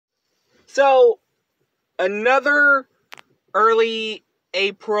So, another early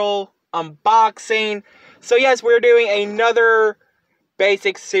April unboxing. So yes, we're doing another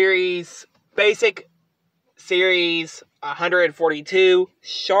Basic Series 142,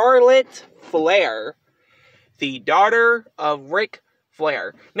 Charlotte Flair, the daughter of Ric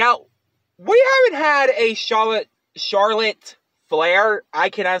Flair. Now, we haven't had a Charlotte Flair, I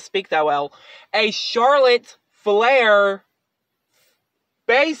cannot speak that well, a Charlotte Flair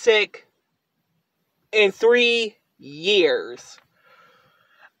basic in 3 years.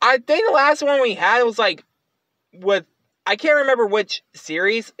 I think the last one we had was like I can't remember which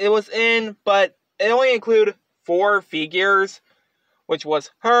series it was in, but it only included 4 figures, which was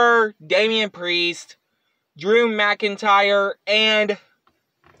her, Damian Priest, Drew McIntyre, and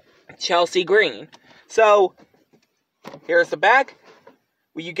Chelsea Green. So, here's the back.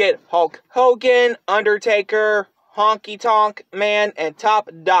 You get Hulk Hogan, Undertaker, Honky Tonk Man, and Top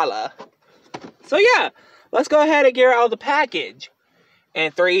Dollar. So yeah, let's go ahead and get out of the package.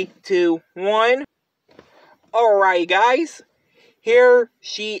 And 3, 2, 1. Alright guys, here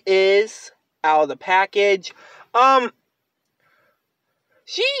she is out of the package.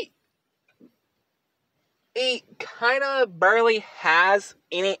 She kind of barely has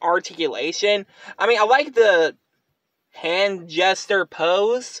any articulation. I mean, I like the hand gesture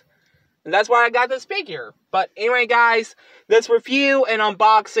pose, and that's why I got this figure. But anyway guys, this review and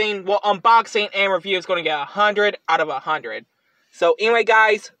unboxing, unboxing and review is going to get 100 out of 100. So anyway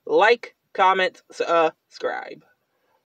guys, like, comment, subscribe.